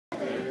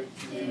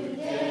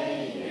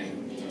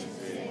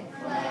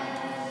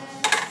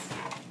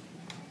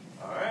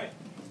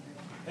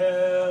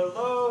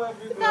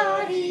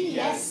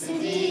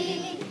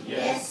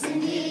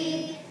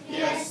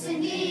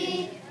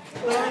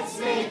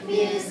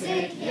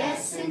music,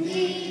 yes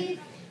indeed.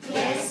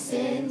 Yes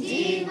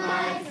indeed,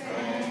 my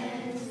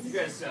friends. You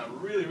guys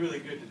sound really, really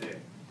good today.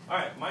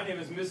 Alright, my name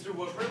is Mr.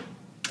 Wupper.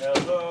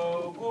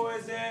 Hello,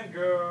 boys and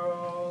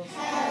girls.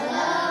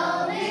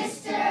 Hello,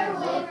 Mr.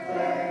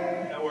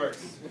 Wupper. That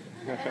works.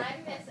 And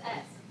I'm Miss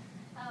S.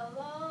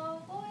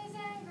 Hello, boys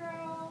and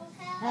girls.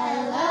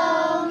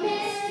 Hello,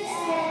 Miss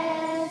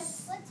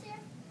S.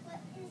 What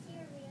is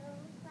your real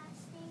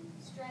last name?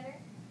 Stredder.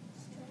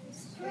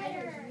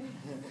 Stredder.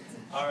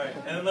 Alright,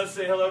 and then let's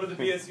say hello to the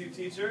BSU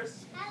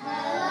teachers.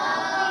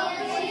 Hello,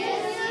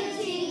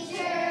 BSU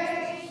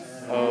teachers.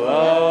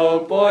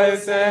 Hello,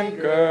 boys and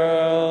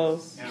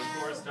girls. And of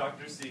course,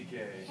 Dr.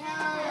 CK.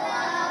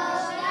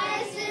 Hello,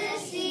 Mr.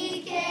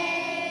 CK.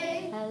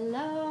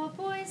 Hello,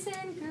 boys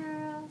and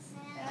girls.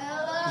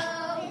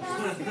 Hello,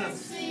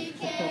 Mr.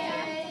 CK.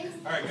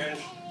 Alright, guys.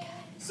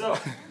 So,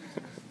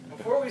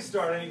 before we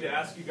start, I need to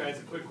ask you guys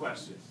a quick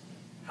question.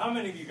 How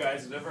many of you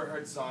guys have ever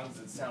heard songs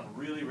that sound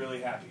really, really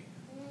happy?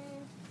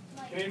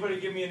 Can anybody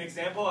give me an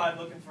example? I'm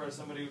looking for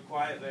somebody who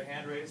quiet their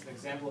hand raised. An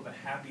example of a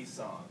happy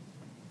song.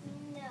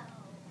 No.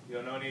 You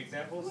don't know any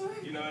examples?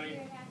 You know any?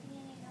 You're happy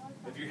and you know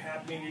it. If you're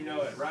happy and you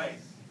know it, right?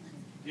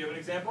 Do you have an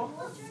example?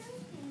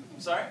 I'm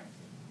sorry?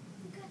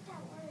 You got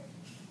that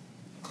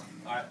word.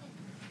 Alright.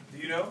 Do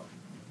you know?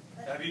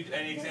 Have you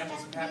any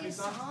examples of happy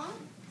songs?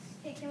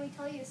 Hey, can we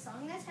tell you a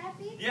song that's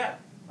happy? Yeah.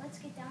 Let's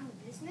get down to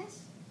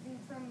business.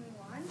 From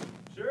Mulan.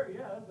 Sure,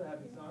 yeah, that's a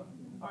happy song.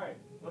 Alright,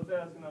 let's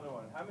ask another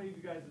one. How many of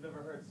you guys have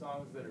ever heard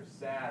songs that are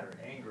sad or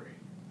angry?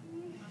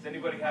 Does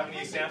anybody have any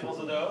examples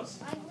of those?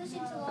 I listen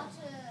to lots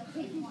of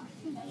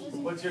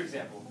What's your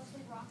example?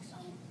 mostly rock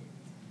songs.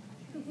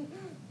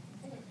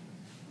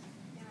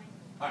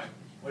 Alright,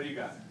 what do you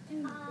got?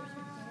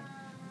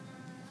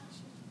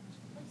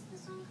 What's the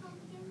song called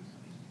again?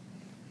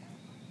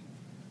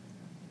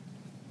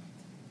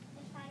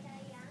 If I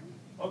Die Young.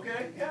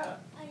 Okay, yeah.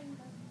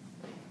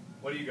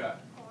 What do you got?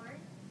 Corn.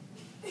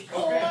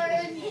 Okay.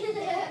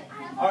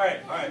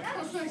 Alright,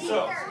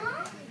 so,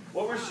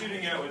 what we're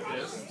shooting at with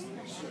this.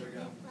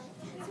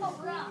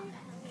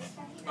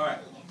 Alright,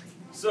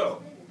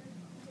 so,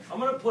 I'm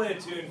going to play a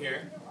tune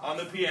here on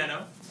the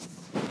piano,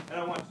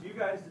 and I want you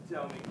guys to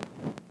tell me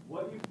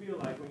what you feel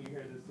like when you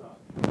hear this song.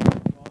 You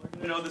all are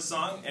going to know the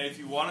song, and if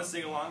you want to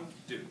sing along,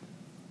 do.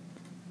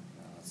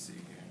 Let's see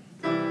here.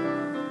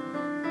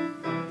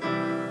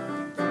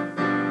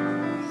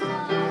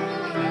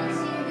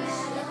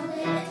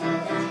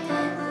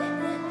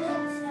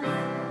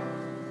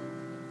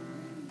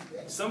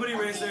 Somebody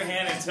raise their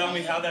hand and tell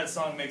me how that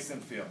song makes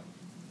them feel.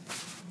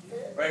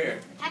 Right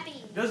here. Happy.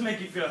 It does make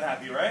you feel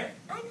happy, right?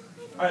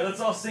 Alright, let's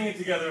all sing it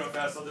together real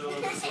fast. I'll do it a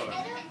little bit slower.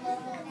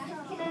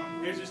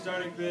 Here's your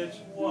starting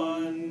pitch.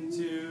 1,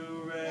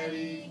 2,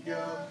 ready,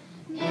 go.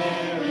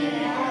 Mary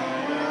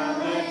had a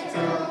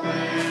little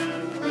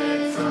lamb,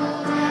 little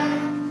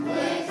lamb,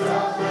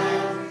 little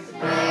lamb.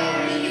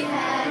 Mary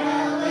had a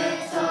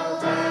little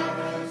lamb,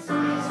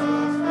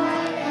 little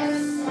white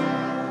as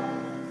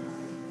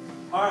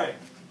snow. Alright,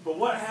 but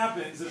what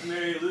happens if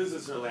Mary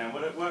loses her lamb?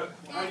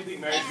 How do you think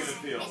Mary's going to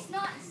feel? It's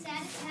not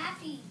sad, it's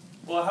happy.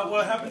 Well,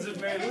 what happens if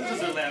Mary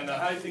loses her lamb, though?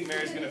 How do you think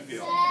Mary's going to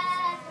feel?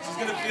 She's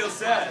going to feel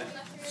sad.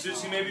 Should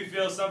she maybe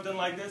feel something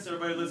like this?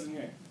 Everybody listen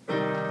here.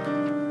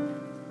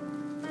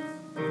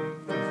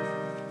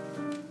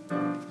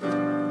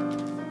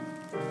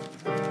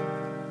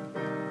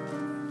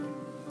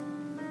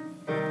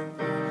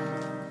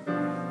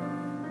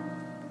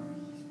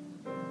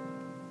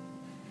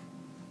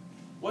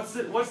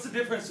 What's the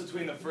difference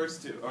between the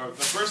first two, or the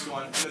first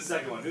one and the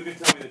second one? Who can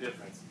tell me the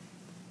difference?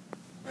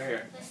 Right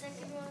here. The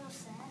second one was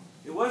sad.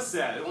 It was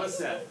sad. It was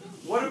sad.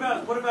 What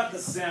about the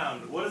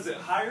sound? What is it?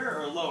 Higher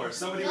or lower?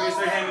 Somebody raise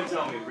their hand and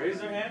tell me. Raise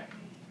their hand.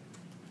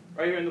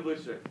 Right here in the blue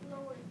shirt.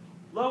 Lower.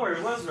 Lower.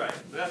 It was right.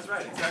 That's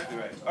right. Exactly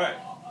right. All right.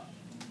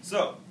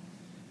 So,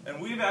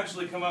 and we've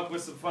actually come up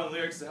with some fun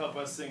lyrics to help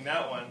us sing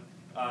that one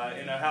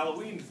in a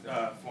Halloween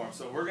form.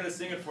 So we're going to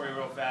sing it for you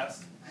real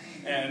fast,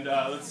 and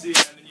let's see.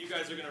 And then you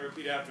guys are going to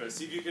repeat after us.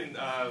 See if you can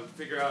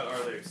figure out our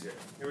lyrics here.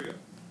 Here we go.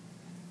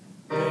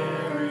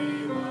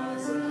 Mary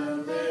was a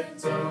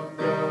little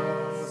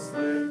ghost,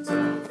 little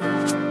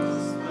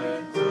ghost,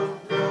 little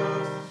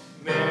ghost.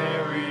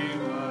 Mary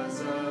was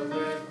a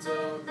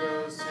little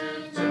ghost who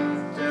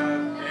jumped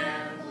out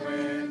and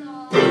went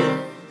boom.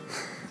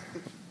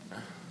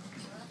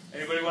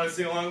 Anybody want to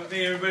sing along with me?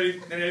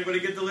 Did anybody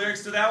get the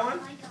lyrics to that one?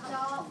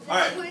 All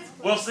right,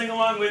 we'll sing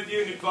along with you.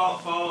 You can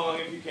follow along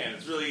if you can.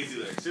 It's really easy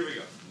lyrics. Here we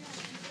go.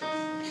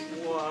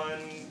 1,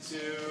 2,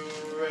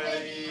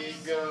 ready,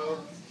 go.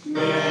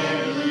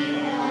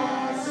 Mary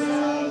was a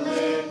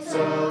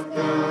little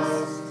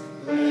ghost,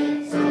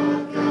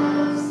 little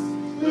ghost,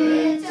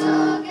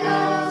 little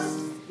ghost.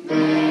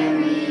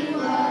 Mary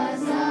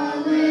was a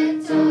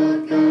little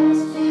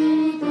ghost. She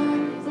jumped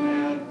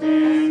out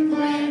and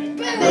went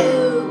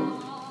boom.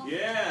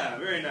 Yeah,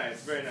 very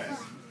nice, very nice.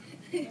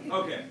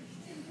 Okay,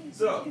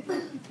 so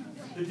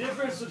the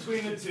difference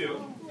between the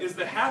two is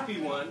the happy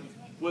one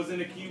was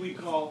in a key we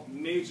call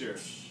major.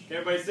 Can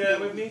everybody say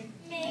that with me?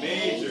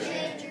 Major.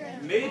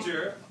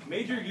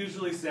 Major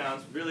usually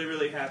sounds really,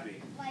 really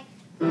happy.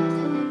 Right?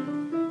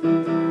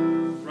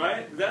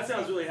 That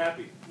sounds really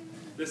happy.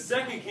 The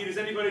second key, does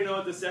anybody know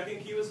what the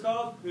second key was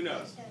called? Who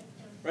knows?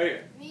 Right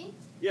here. Me?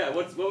 Yeah,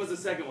 what was the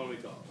second one we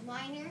called?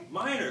 Minor.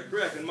 Minor,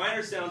 correct. And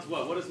minor sounds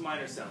what? What does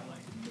minor sound like?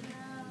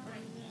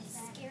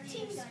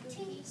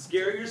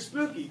 Scary or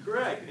spooky,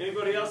 correct.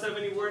 Anybody else have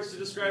any words to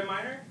describe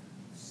minor?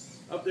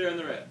 Up there in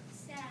the red.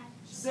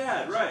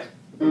 Sad, right.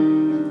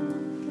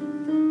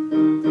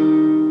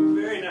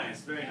 Very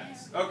nice, very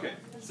nice. Okay,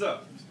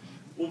 so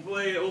we'll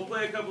play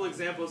a couple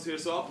examples here.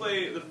 So I'll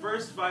play the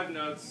first 5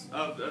 notes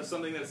of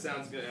something that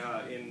sounds good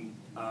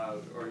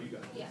or you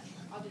guys. Yeah,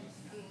 I'll do this.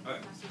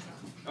 Okay.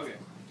 Okay.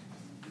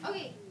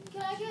 Okay,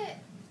 can I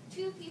get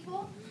 2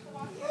 people to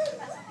walk here? Okay,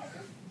 let's have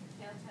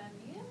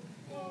you.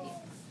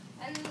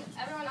 And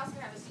everyone else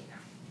can have a seat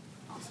now.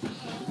 Awesome.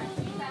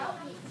 Now,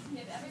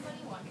 give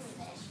everybody one.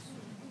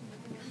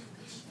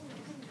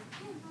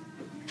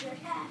 You're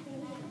happy.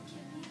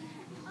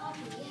 I'll be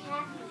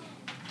happy.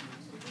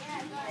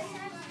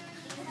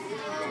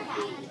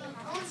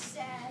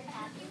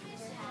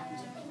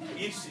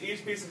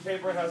 Each piece of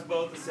paper has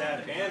both a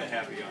sad and a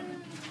happy on it.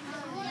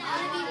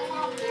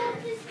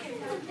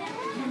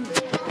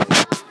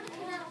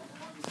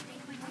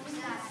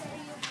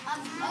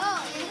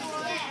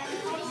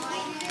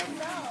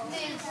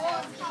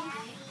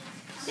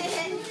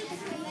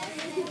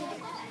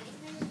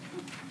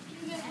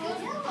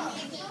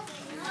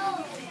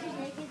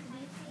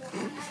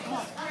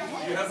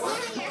 You have one?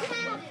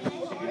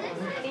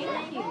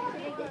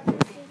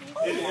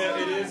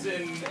 It is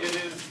in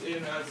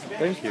Spanish.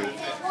 Thank you.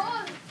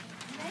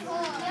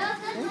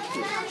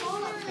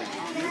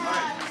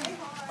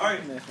 All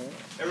right.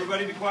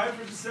 Everybody be quiet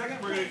for just a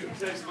second. We're going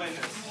to explain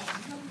this.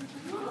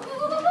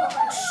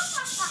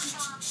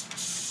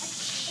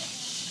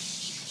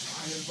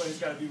 Everybody's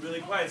got to be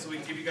really quiet so we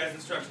can give you guys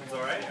instructions,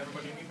 all right?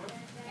 Everybody need one?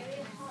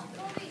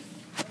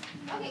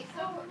 Okay,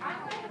 so I'm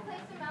going to play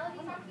some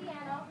melodies on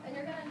piano, and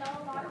you're going to know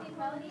a lot of these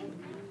melodies.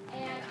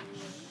 And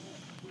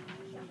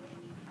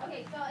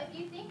okay, so if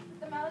you think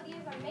the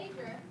melodies are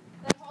major,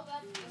 then hold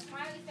up the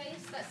smiley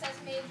face that says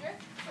major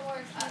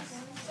towards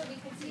us so we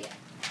can see it.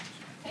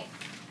 Okay?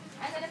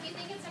 And then if you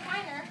think it's a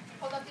minor,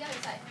 hold up the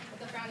other side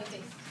with the frowny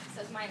face that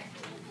says minor.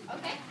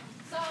 Okay?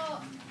 So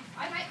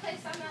I might play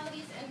some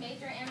melodies in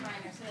major and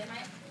minor, so they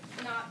might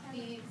not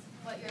be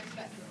what you're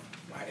expecting.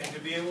 Right, and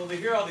to be able to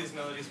hear all these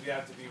melodies, we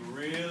have to be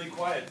really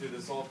quiet through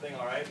this whole thing,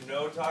 all right?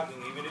 No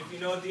talking. Even if you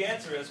know what the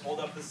answer is, hold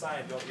up the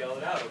sign. Don't yell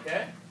it out,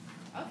 okay?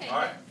 Okay, all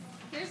right.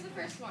 Here's the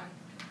first one.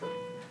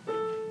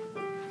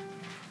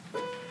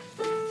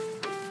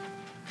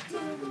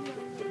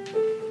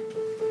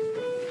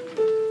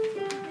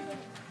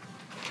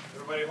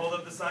 Everybody hold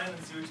up the sign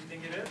and see what you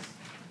think it is.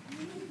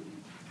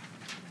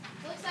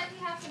 Looks like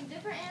we have some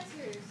different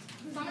answers.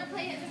 So I'm going to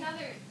play it the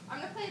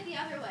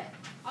other way.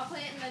 I'll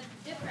play it in the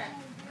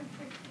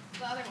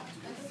other one.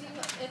 And see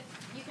if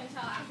you can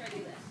tell after I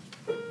do this.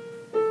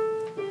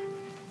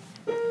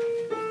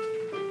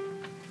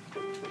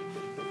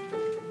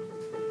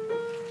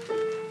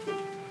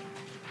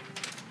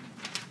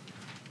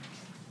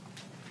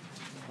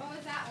 What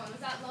was that one? Was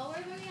that lower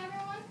than the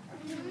other one?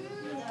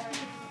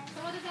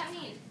 So what does that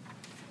mean?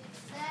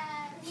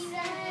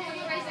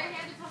 Someone raise their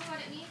hand to tell me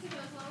what it means if it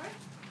was lower?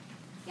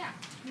 Yeah.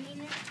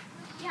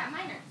 Yeah,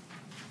 minor.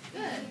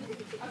 Good.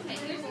 Okay,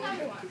 here's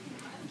another one.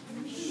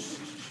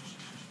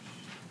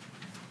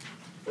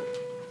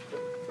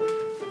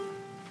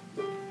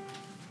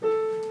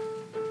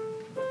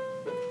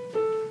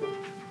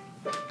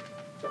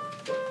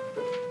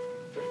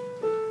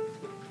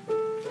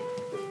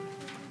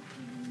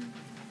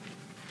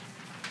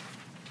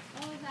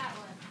 What was that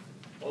one?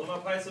 Hold them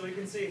up high so we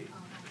can see.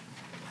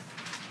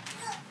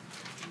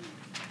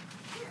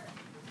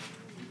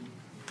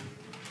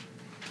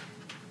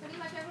 Pretty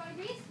much everyone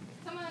agrees?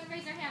 Someone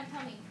raise their hand and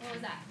tell me, what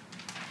was that?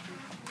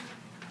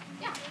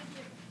 Yeah.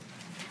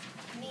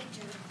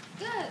 Major.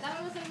 Good, that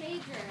one was a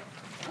major.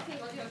 Okay,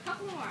 we'll do a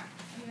couple more,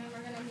 and then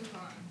we're going to move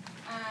on.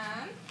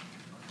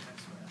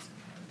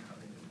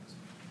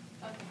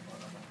 Okay.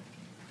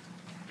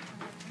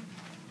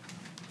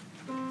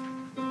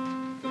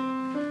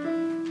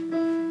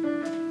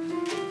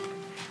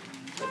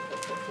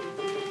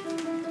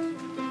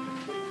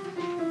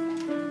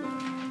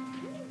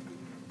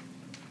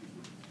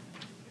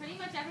 Pretty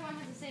much everyone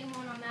has the same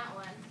one on that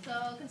one.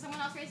 So can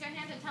someone else raise their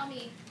hand and tell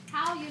me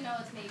how you know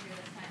it's major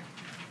this time?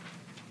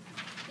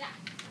 Yeah.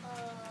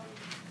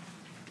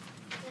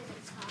 Because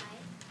it's high.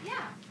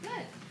 Yeah,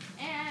 good.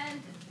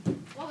 And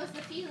what was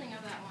the feeling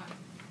of that one?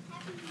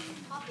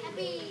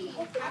 Happy.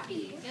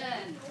 Happy.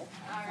 Good.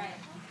 All right.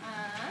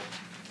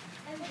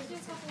 Let's do a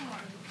couple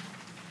more.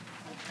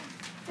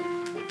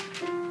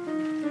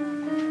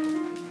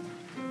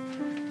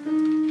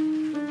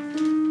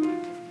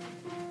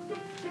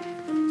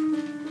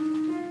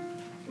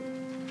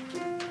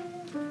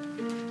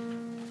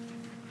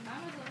 That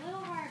was a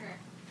little harder.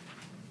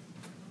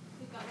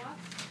 We've got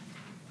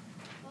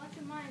lots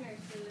of minors.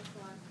 So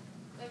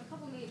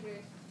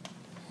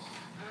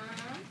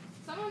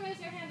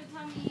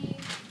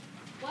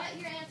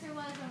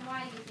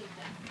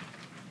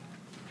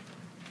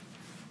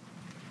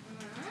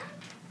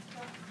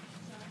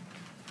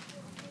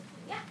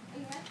Yeah,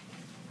 and then,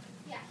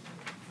 yeah.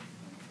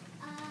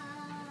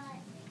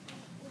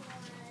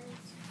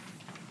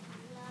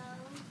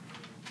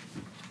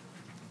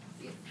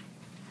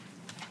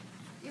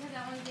 You have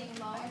that one being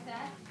low like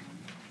that?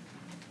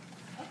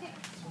 Okay.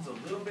 This one's a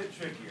little bit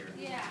trickier.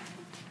 Yeah.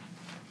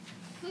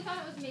 Who thought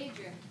it was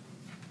major?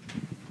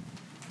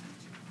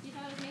 You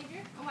thought it was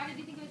major? And why did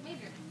you think it was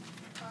major?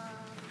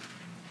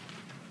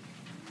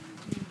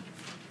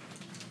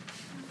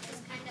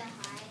 It's kind of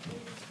high.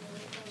 It's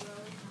really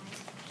high.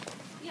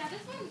 Yeah,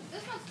 this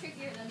one's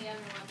trickier than the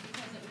other one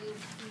because it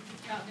moves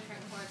throughout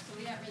different chords, so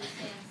we don't really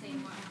stay in the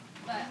same one.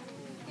 But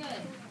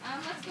good.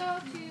 Let's go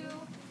to.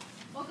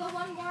 We'll go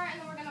one more, and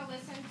then we're gonna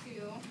listen to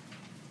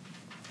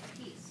a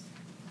piece,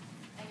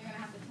 and you're gonna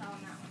have to tell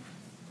them that one.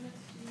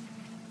 Let's do.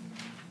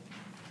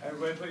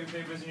 Everybody put your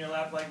papers in your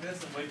lap like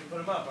this and wait to put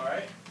them up, all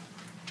right?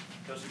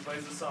 Until she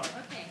plays the song.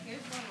 Okay,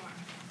 here's one more.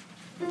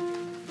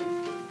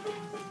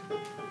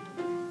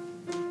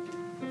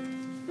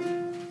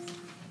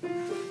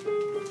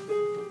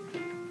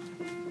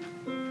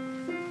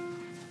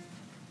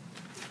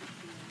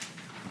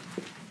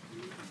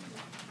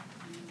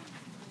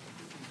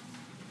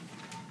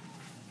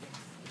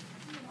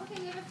 Okay,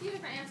 we have a few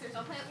different answers.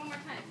 I'll play it one more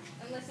time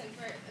and listen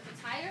for if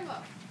it's high or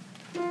low.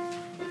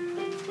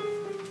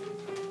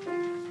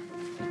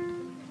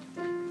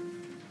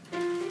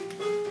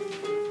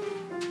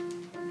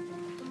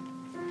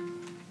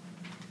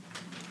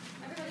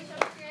 Everybody show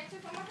us your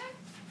answers one more time?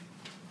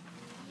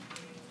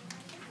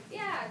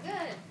 Yeah,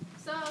 good.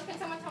 So can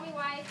someone tell me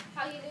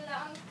how you do that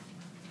one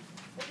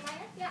with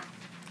minor? Yeah.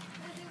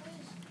 It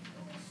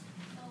was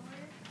lower.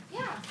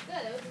 Yeah,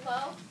 good. It was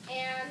low.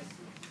 And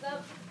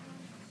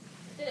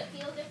did it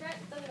feel different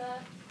than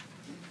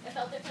it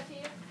felt different to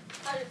you?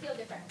 How did it feel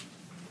different?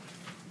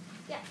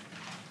 Yeah.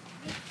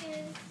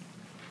 Because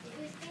it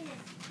was kind of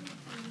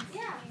spooky.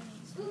 Yeah.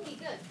 Spooky,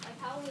 good. Like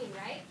Halloween,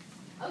 right?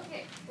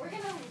 Okay, we're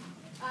gonna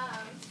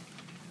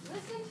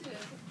listen to a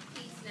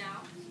piece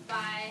now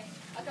by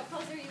a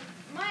composer you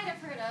might have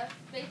heard of,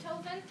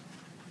 Beethoven.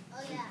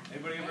 Oh yeah.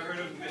 Anybody ever heard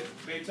of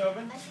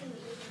Beethoven? I see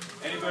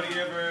what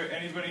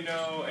Anybody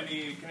know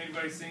can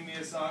anybody sing me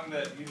a song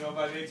that you know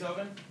by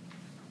Beethoven?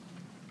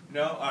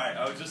 No? Alright,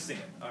 I'll just sing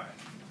it. Alright.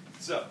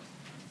 So,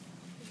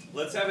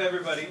 let's have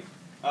everybody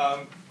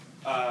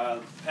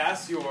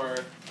pass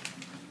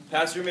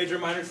your major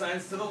minor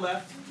signs to the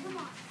left. Come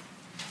on.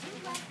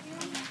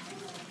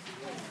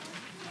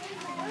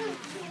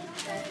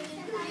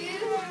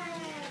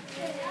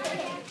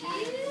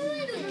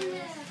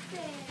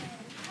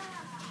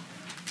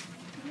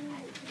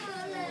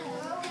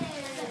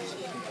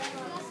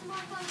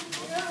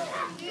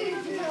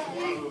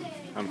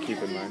 I'm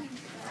keeping mine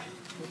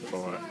for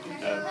program.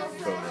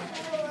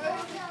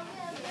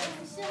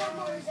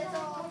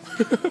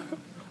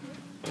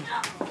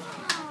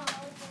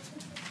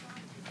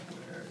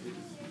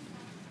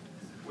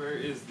 Where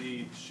is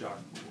the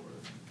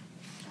chalkboard?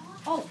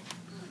 Oh,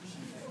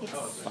 it's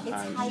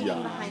Behind hiding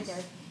Jan. behind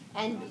there.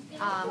 And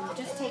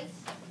just take.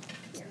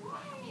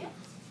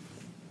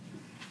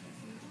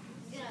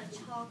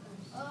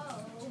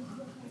 Oh.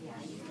 Yeah,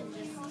 you can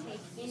just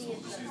take any of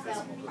the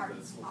felt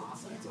parts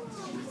off.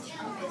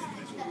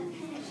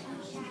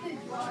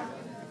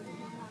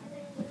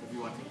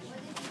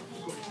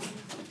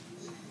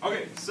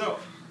 Okay, so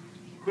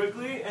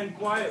quickly and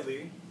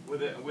quietly,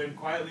 when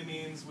quietly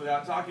means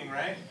without talking,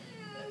 right?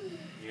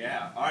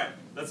 Yeah. All right.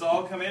 Let's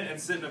all come in and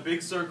sit in a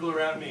big circle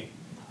around me.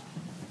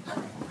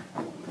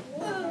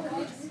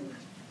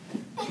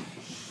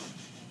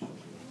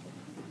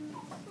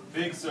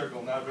 Big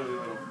circle, not really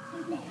little.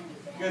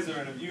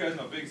 You guys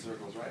know big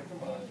circles, right?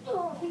 Come on.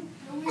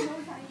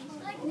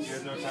 You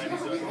guys know tiny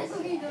circles?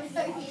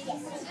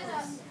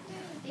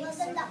 Well,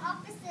 then the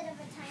opposite of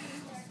a tiny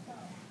circle.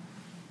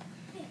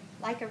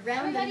 Like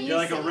around the music. Yeah,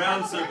 like a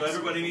round circle.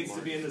 Everybody needs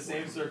to be in the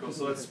same circle.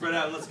 So let's spread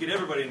out and let's get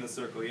everybody in the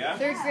circle, yeah?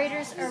 Third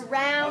graders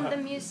around the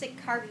music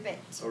carpet.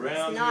 Around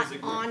it's the not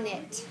music on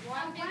it.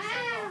 One big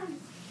circle.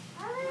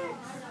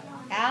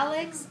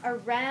 Alex,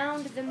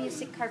 around the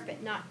music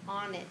carpet, not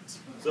on it.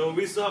 So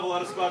we still have a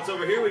lot of spots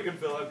over here we can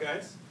fill up,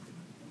 guys.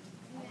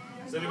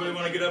 Does anybody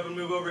want to get up and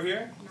move over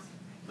here?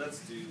 Let's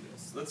do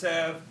this.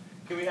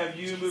 Can we have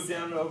you move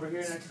down over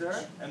here next to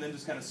her? And then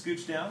just kind of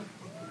scooch down?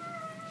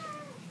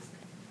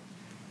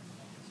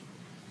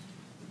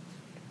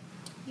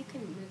 You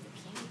can move the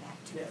piano back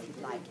too if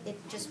you'd like. It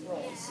just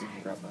rolls.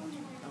 Grab that.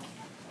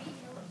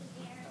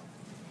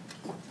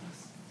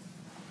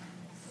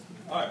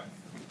 Alright,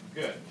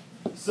 good.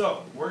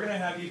 So, we're going to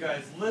have you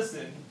guys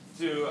listen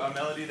to a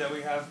melody that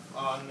we have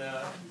on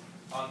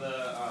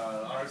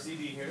our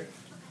CD here.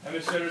 And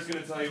Ms. Stredder's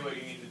going to tell you what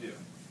you need to do.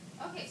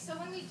 Okay, so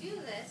when we do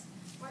this,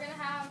 we're going to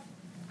have,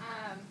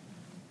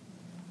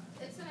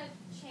 it's going to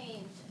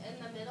change in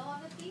the middle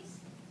of the piece.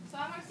 So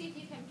I want to see if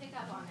you can pick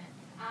up on it.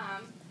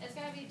 It's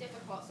going to be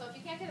difficult. So if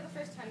you can't get it the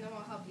first time, then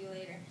we'll help you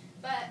later.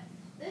 But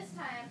this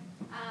time,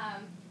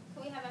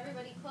 can we have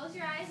everybody close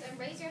your eyes and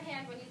raise your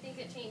hand when you think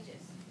it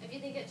changes. If you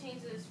think it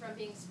changes from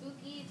being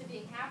spooky to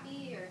being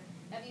happy, or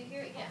if you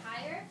hear it get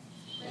higher,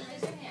 then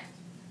raise your hand.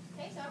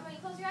 Okay, so everybody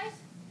close your eyes.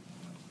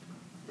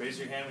 Raise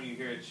your hand when you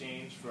hear it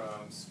change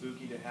from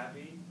spooky to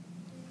happy,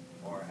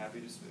 or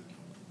happy to spooky.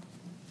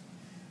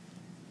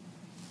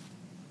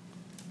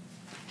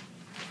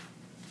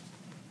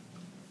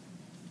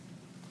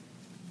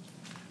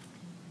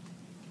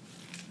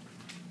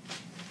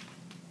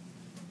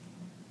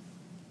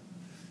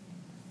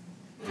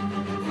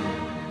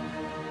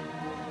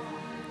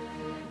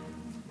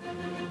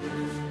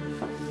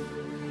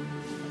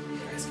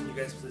 Guys, can you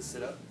guys please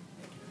sit up?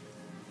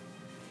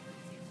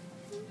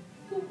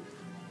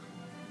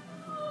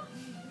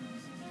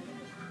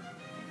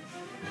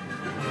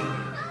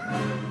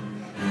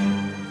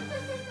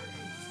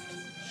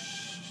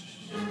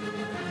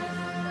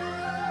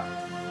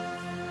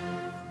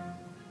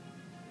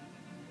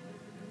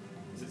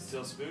 Is it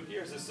still spooky,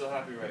 or is it still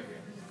happy right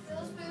here?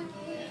 Still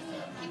spooky.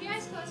 Keep your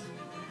eyes closed.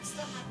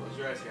 Still happy. Close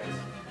your eyes, guys.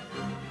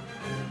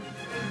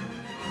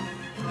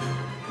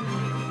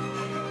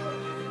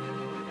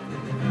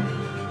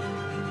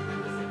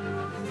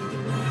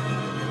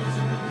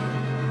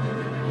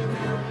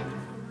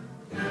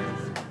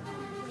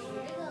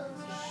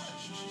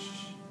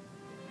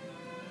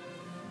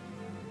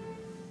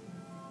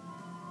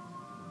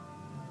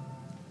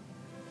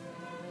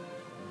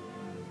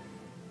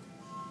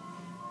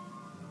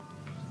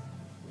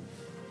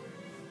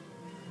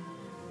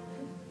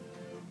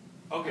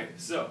 Okay,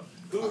 so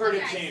who heard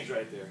it change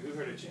right there? Who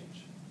heard it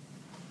change?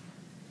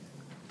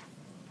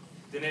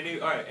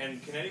 Did all right,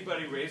 and can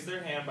anybody raise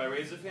their hand by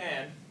raise of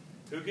hand?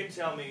 Who can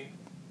tell me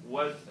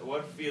what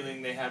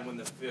feeling they had when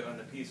the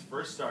piece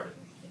first started?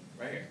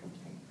 Right here.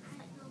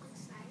 I felt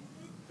excited.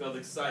 Felt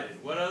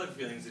excited. What other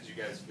feelings did you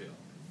guys feel?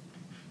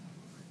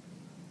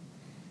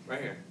 Right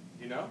here.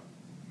 You know?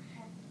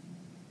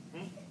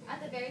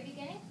 At the very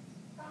beginning?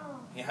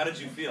 Yeah, how did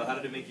you feel? How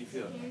did it make you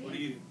feel? What do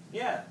you?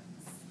 Yeah.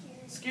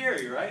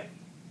 Scary, right?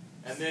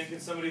 And then can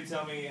somebody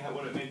tell me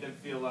what it made them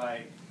feel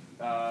like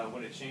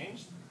when it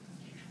changed?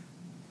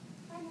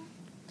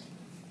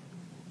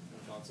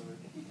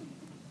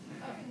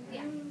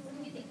 Yeah. What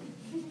do you think?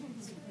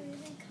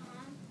 Smooth and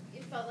calm.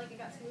 You felt like it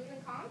got smooth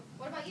and calm?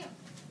 What about you?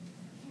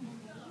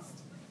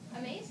 Amazed.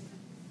 Amazed?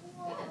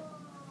 Good.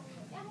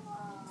 Yeah.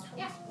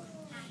 Yeah.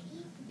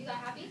 Happy. You got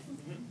happy?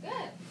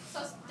 Good. So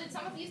did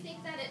some of you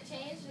think that it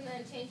changed and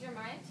then changed your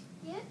mind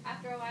Yeah.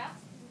 after a while?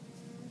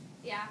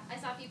 Yeah. I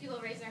saw a few people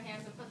raise their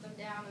hands and put them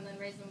down and then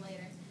raise them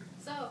later.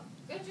 So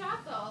good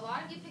job though. A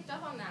lot of you picked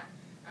up on that.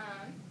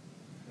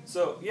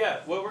 So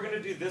yeah, what we're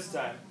gonna do this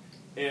time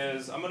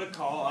is I'm gonna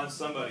call on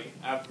somebody.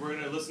 We're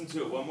gonna listen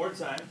to it one more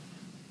time,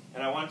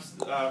 and I'm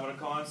gonna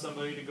call on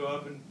somebody to go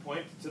up and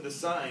point to the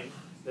sign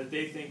that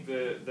they think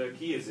the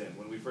key is in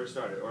when we first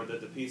started, or that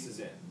the piece is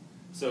in.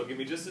 So give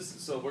me just this.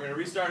 So we're gonna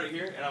restart it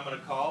here, and I'm gonna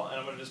call, and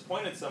I'm gonna just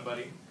point at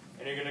somebody,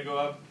 and you're gonna go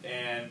up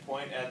and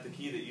point at the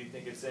key that you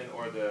think it's in,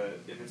 or if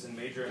it's in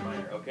major and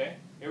minor. Okay?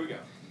 Here we go.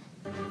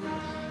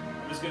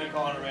 I'm just gonna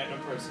call on a random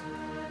person.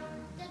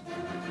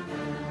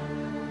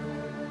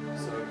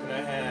 So can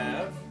I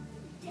have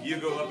you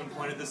go up and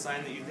point at the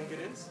sign that you think it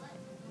is?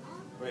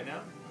 Right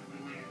now?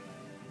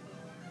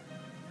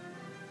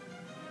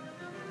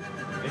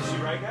 Is she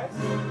right, guys?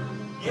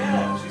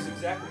 Yeah, she's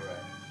exactly right.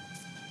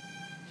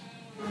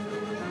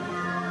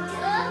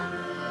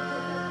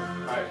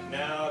 Alright,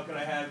 now can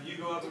I have you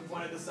go up and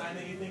point at the sign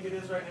that you think it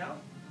is right now?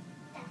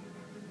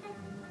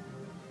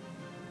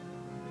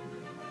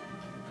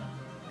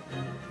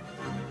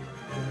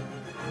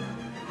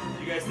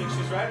 You guys think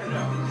she's right or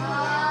no?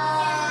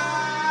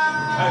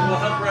 Alright, we'll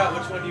help her out.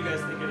 Which one do you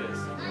guys think it is?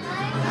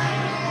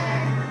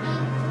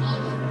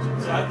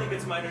 So I think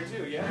it's minor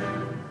too, yeah?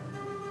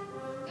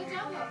 Good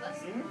job, Bob.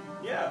 Let's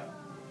Yeah.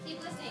 keep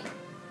listening.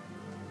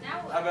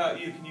 Now what? How about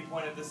you? Can you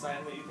point at the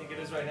sign that you think it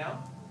is right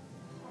now?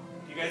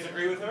 You guys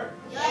agree with her?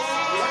 Yes.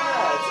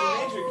 Yeah, it's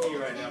a major key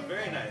right now.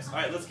 Very nice.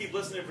 Alright, let's keep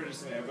listening for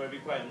just a minute. Everybody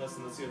be quiet and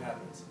listen. Let's see what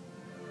happens.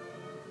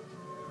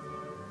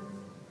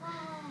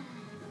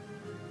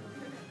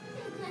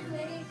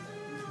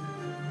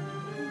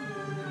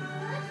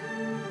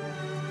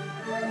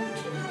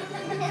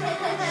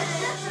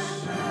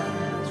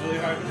 It's really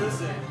hard to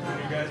listen when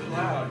you guys are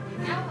loud.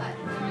 Now what?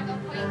 You want to go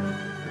point?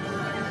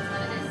 Point at which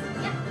one it is?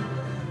 Yeah.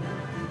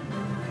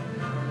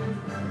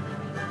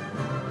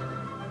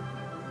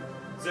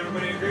 Does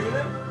everybody agree with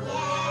him?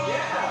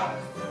 Yeah.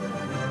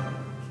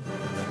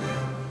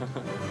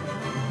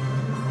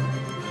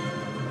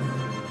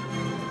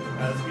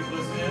 Let's keep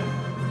listening.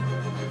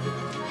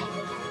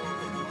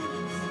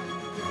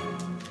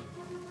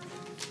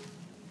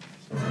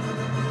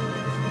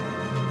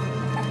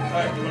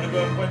 Alright, you want to go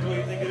and point to what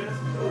you think it is?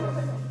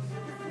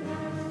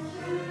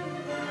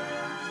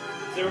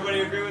 Does everybody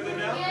agree with it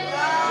now?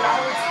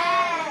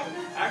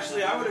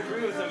 Actually, I would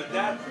agree with him at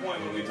that point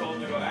when we told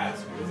him to go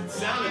ask, because it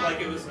sounded like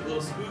it was a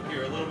little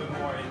spookier, a little bit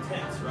more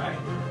intense, right?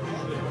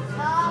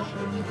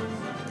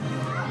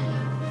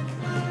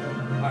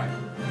 Alright.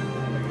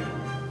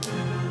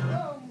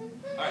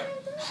 Alright.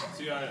 So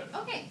So you wanna,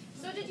 Okay,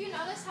 so did you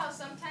notice how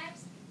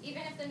sometimes,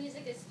 even if the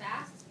music is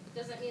fast, it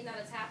doesn't mean that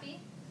it's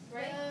happy,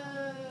 right?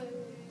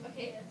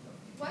 Okay,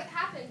 what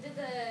happened? Did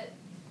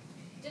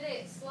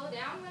it slow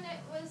down when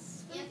it was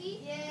spooky?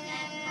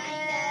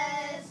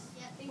 Yes.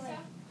 Think so?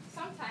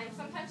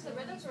 Sometimes the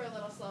rhythms were a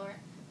little slower,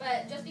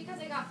 but just because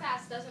it got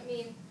fast doesn't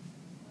mean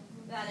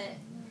that it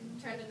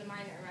turned into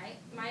minor, right?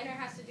 Minor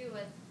has to do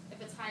with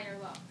if it's high or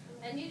low.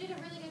 And you did a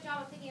really good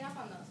job of picking up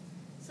on those.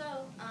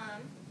 So,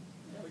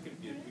 we can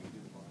do them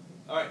all.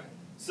 Alright,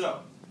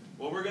 so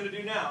what we're going to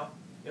do now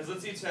is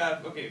let's each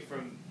have, okay,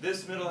 from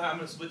this middle half, I'm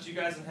going to split you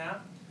guys in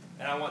half.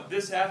 And I want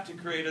this half to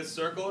create a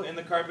circle in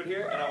the carpet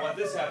here, and I want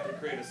this half to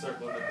create a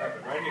circle in the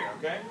carpet right here,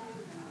 okay?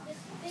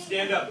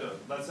 Stand up though.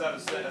 Let's have a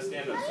stand up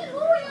circle.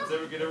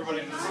 Let's get everybody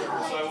in the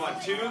circle. So I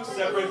want two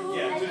separate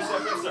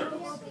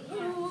circles.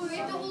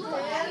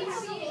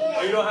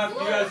 Oh, you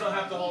guys don't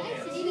have to hold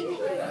hands.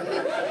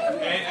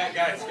 Okay,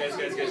 guys. Guys,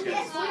 let's just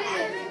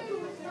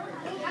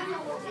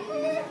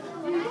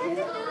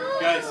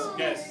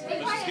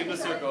get in the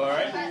circle,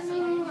 alright?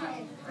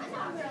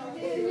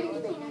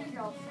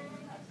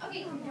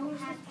 okay.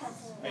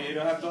 Hey, you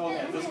don't have to hold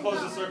hands. Let's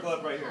close the circle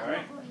up right here,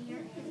 alright?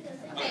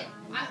 Okay,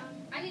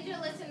 I need you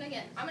to listen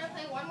again. I'm going to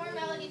play one more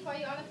melody for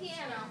you on the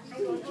piano.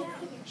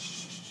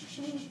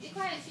 Be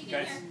quiet so you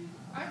can hear.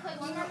 I'm going to play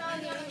one more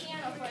melody on the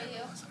piano for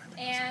you.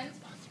 And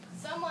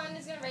someone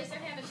is going to raise their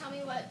hand and tell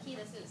me what key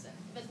this is in.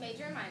 If it's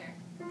major or minor.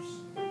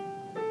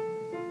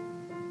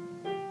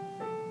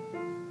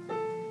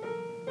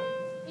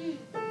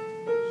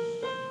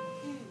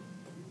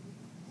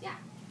 Yeah.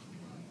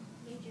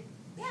 Major.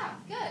 Yeah,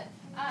 good.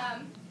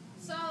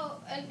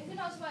 And who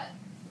knows what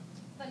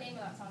the name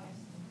of that song is?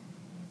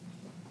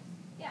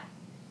 Yeah.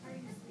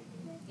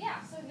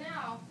 Yeah, so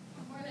now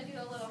we're going to do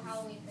a little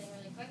Halloween thing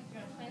really quick.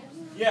 You're going to play it?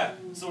 Yeah,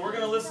 so we're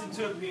going to listen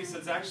to a piece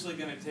that's actually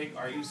going to take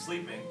Are You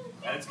Sleeping?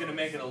 And it's going to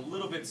make it a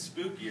little bit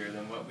spookier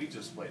than what we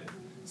just played it.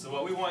 So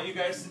what we want you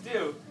guys to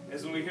do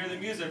is when we hear the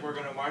music, we're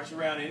going to march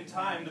around in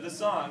time to the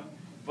song,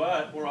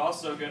 but we're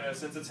also going to,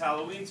 since it's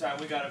Halloween time,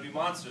 we got to be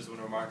monsters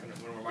when we're marching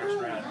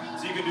around.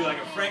 So you can do like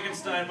a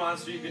Frankenstein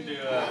monster, you can do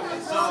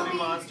a zombie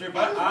monster,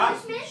 but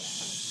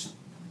shh.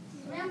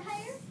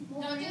 Vampire?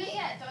 Don't do it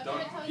yet. Don't do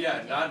it until you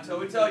Yeah, not until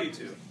we tell you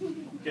to.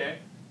 Okay?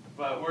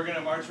 But we're going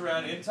to march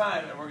around in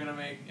time, and we're going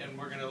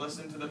to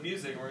listen to the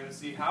music, and we're going to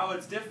see how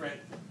it's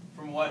different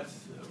from what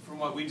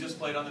we just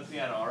played on the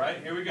piano. All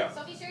right? Here we go.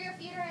 So be sure your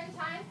feet are in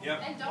time.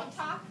 Yep. And don't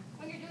talk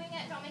when you're doing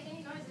it. Don't make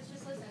any noises.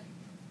 Just listen.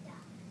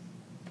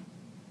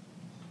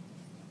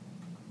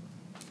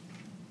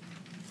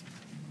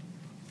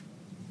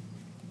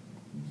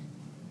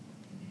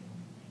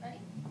 Ready?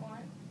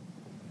 1.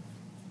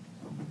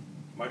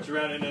 March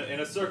around in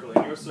a circle,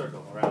 in your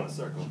circle, around the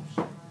circle.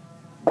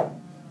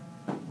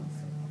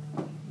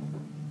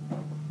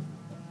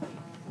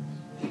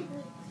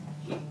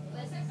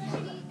 Listen for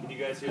the beat. Can you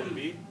guys hear the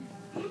beat?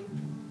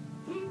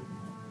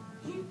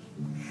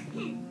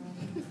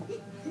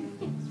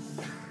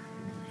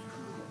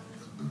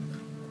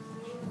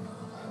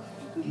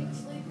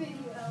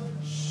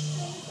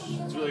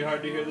 It's really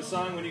hard to hear the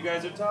song when you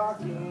guys are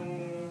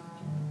talking.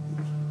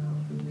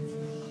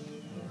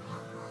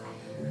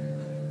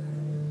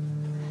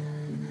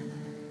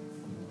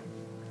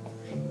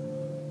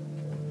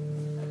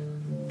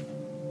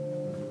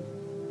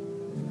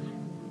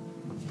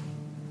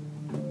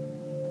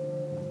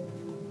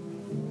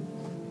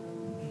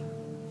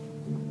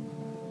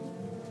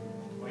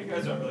 Well, you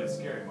guys aren't really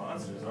scary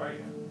monsters, are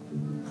you?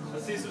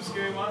 Let's see some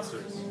scary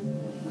monsters.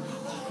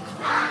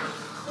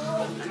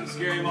 Some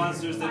scary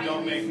monsters that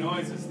don't make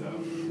noises,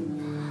 though.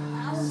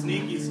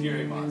 Sneaky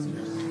scary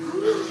monsters.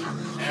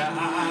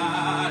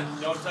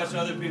 Don't touch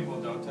other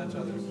people. Don't touch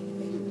others.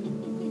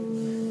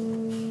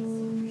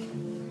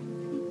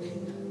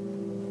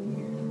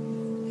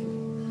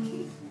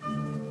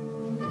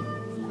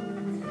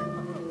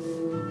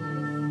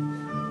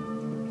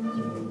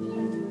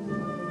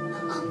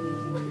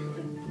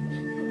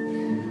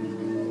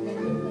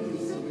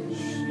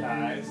 Shh,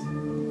 guys.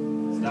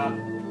 Stop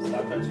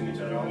touching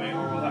each other. Or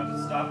we'll have to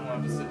stop and we'll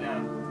have to sit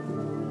down.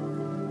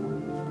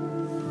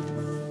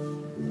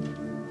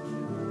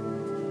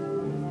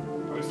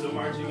 Are we still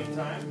marching in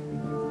time?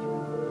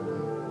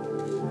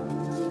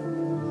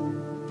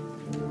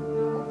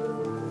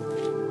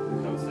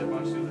 Don't step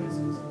on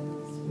shoelaces.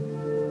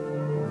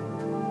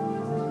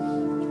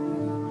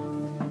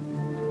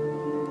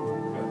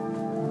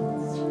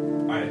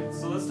 Good. Alright,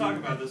 so let's talk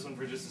about this one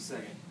for just a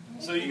second.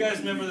 So you guys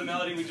remember the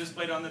melody we just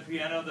played on the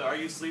piano, the Are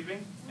You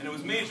Sleeping? And it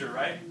was major,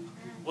 right?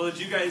 Well, did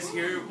you guys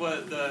hear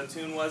what the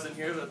tune was in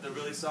here, that the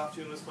really soft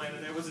tune was playing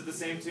in there? Was it the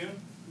same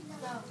tune?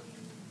 No.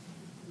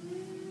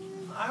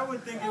 I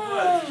would think it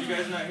was. Did you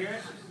guys not hear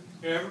it?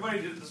 Here,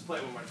 everybody just play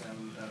one more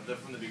time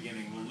from the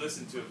beginning. We'll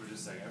listen to it for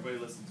just a second. Everybody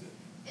listen to it.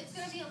 It's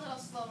going to be a little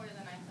slower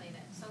than I played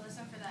it, so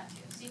listen for that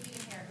too. See if you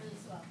can hear it really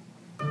slow.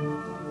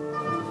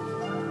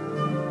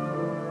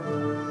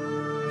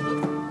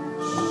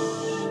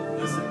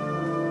 Listen.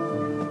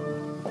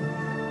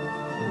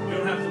 You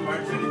don't have to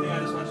march or anything. I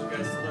just want you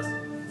guys to listen.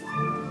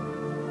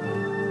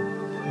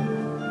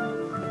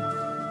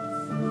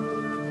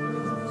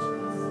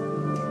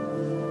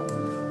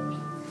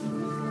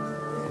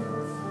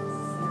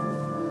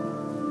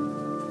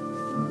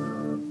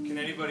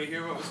 everybody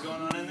hear what was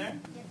going on in there?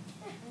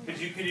 Could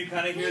you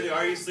kind of hear the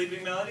Are You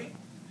Sleeping melody?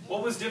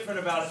 What was different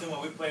about it than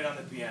what we played on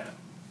the piano?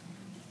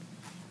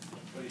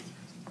 What do you think?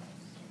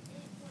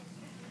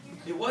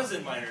 It was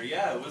in minor,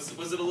 yeah. Was it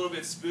a little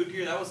bit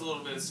spookier? That was a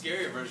little bit of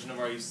scarier version of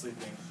Are You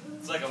Sleeping?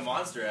 It's like a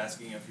monster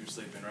asking if you're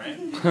sleeping, right?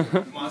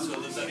 A monster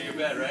that lives under your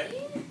bed, right?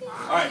 All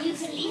right. Are you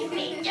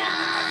sleeping,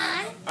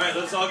 John? All right,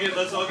 let's all get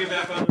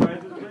back on the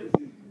risers, please.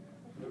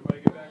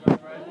 Everybody get back on the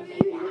risers.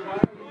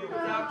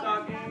 Stop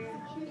talking.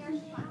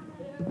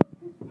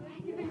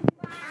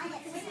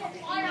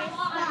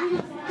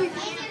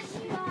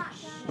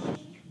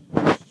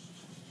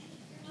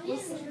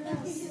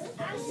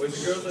 Boys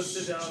and girls, let's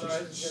sit down on the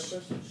risers. You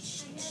have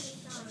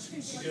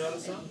questions? You know the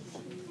song?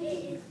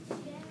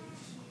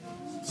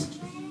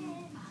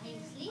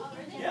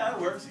 Yeah,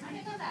 it works.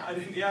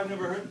 I've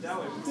never heard it that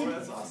way before.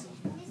 That's awesome.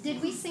 Did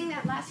we sing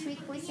that last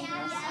week, boys and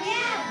girls?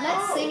 Yeah.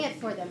 Let's sing it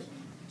for them.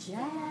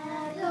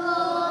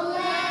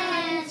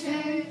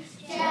 Jack-o'-lantern,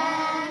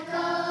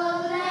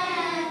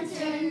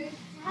 jack-o'-lantern,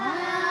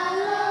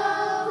 Halloween,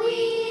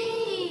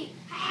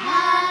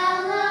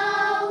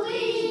 Halloween.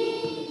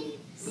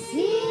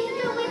 See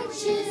the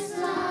witches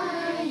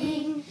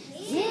lying,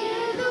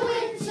 hear the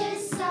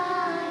witches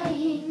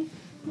sighing.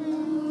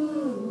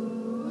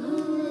 Ooh,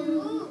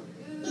 ooh,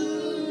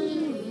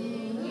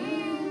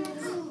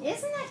 ooh.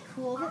 Isn't that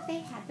cool that they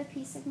had the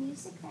piece of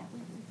music that went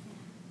with that?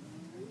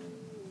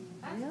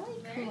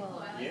 Really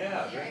cool.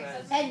 Yeah, very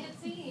nice. And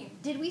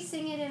did we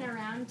sing it in a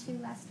round too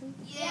last week?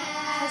 Yeah.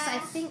 Because I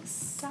think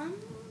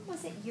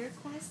was it your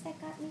class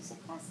that got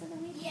music class of the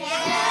week?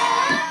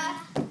 Yeah.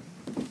 Do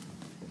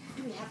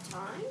we have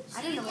time?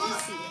 I don't know what you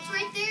see. It's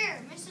right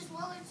there. Mrs.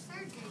 Willard's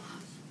third grade.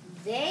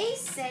 They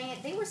sang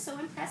it. They were so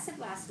impressive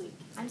last week.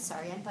 I'm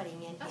sorry, I'm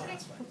butting in. Okay.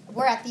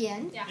 We're at the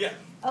end? Yeah.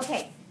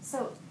 Okay,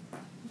 so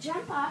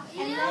jump up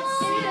and let's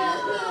sing.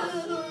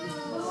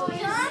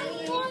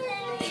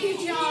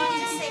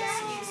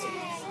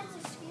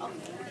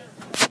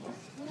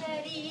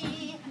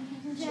 Ready?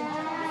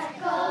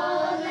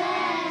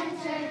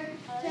 Jack-o'-lantern,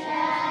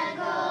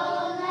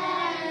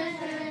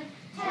 jack-o'-lantern,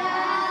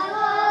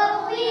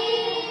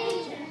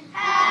 Halloween,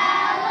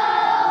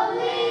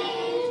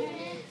 Halloween.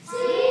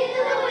 See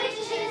the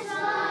witches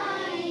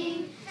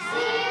lying,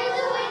 see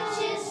the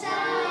witches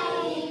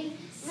sighing,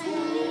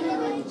 see the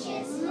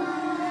witches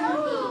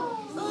lying,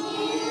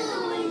 see the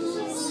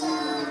witches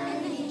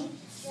sighing.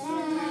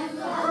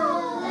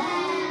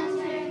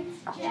 Jack-o'-lantern,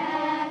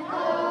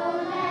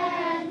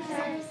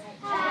 jack-o'-lantern,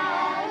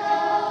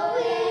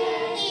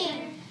 Halloween,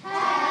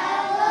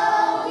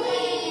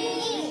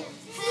 Halloween.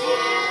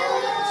 See the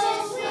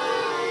witches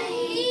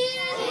lying,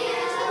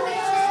 hear the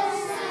witches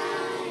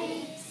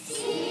sighing,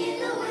 see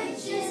the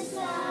witches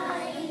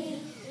lying,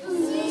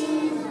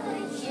 see the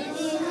witches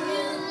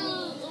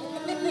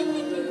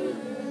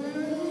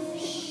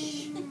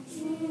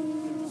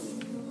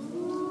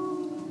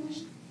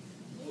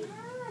Yeah,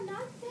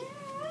 not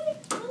bad.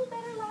 A little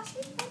better last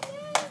week than this.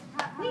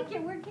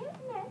 We're getting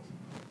it.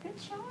 Good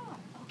job.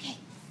 Okay.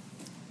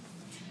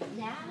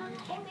 Now, we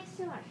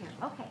still aren't here.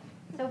 Okay.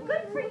 So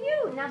good for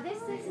you. Now this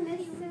is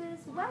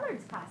Mrs.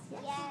 Wellard's class,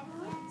 yes?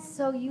 Yes.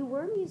 So you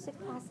were music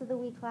class of the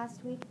week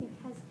last week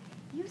because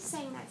you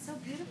sang that so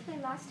beautifully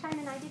last time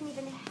and I didn't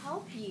even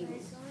help you.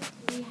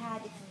 We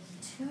had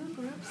two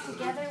groups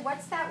together.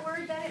 What's that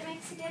word that it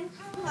makes again?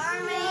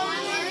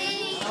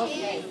 Harmony.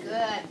 Okay,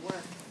 good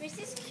work.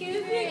 Mrs.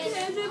 Cooper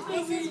and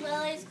Mrs.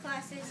 Willard's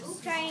classes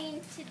trying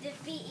to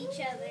defeat each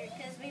other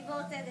because we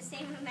both have the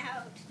same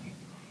amount.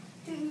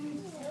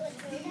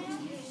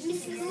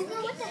 Mrs.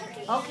 Cooper, what the heck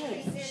are you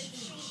Okay.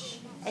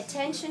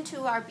 Attention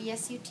to our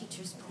BSU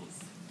teachers, please.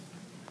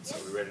 So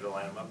we ready to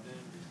line them up then?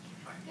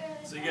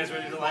 So you guys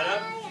ready to line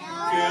up?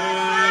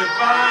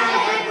 Goodbye,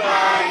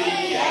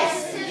 everybody.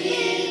 Yes,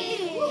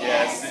 indeed.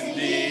 Yes,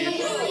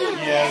 indeed.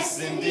 Yes,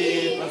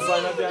 indeed. Let's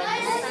line up down.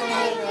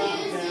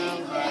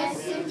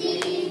 Yes,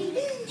 indeed.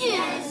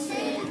 Yes,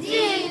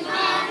 indeed,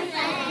 my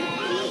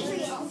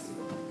friends.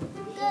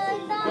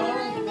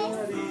 Goodbye,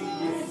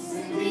 Yes,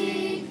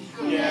 indeed.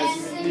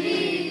 Yes,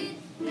 indeed.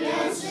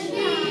 Yes,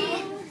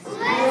 indeed.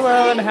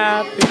 Well and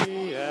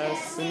happy,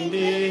 yes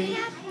indeed.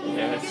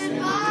 Yes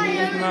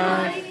indeed,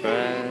 my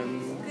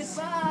friend.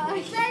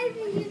 Goodbye.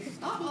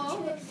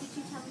 Uh-oh.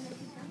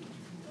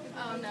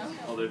 Oh, no.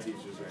 All their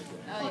teachers right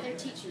there. Oh, they're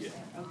teachers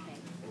there. Okay.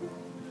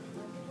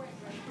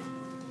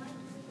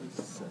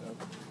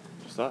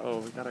 Just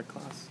we got our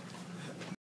class.